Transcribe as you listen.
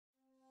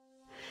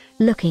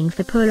Looking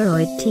for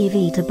Polaroid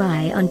TV to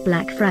buy on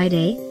Black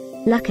Friday?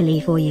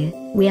 Luckily for you,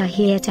 we are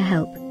here to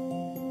help.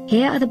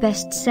 Here are the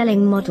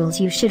best-selling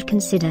models you should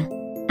consider.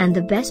 And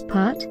the best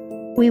part?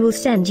 We will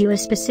send you a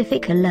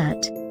specific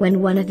alert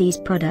when one of these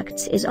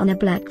products is on a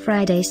Black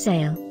Friday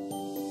sale.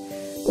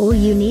 All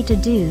you need to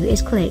do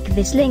is click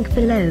this link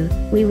below,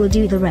 we will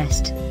do the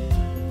rest.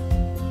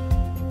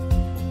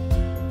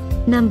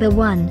 Number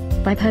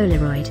 1, by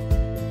Polaroid.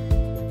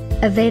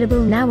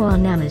 Available now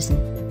on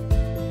Amazon.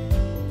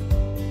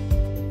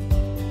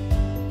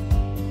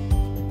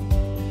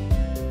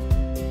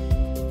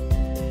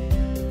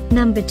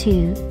 Number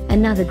 2,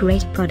 another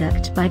great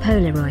product by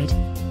Polaroid.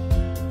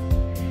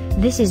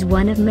 This is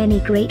one of many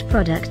great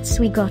products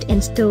we got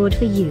installed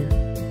for you.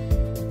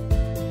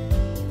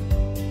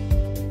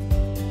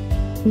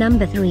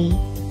 Number 3.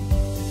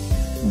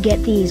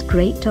 Get these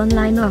great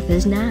online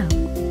offers now.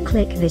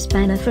 Click this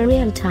banner for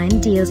real-time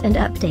deals and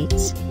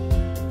updates.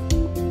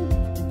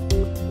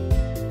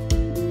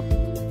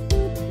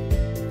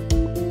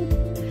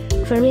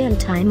 For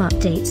real-time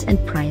updates and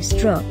price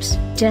drops,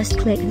 just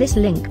click this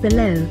link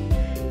below.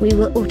 We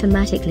will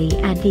automatically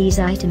add these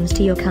items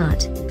to your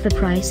cart, for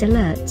price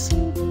alerts.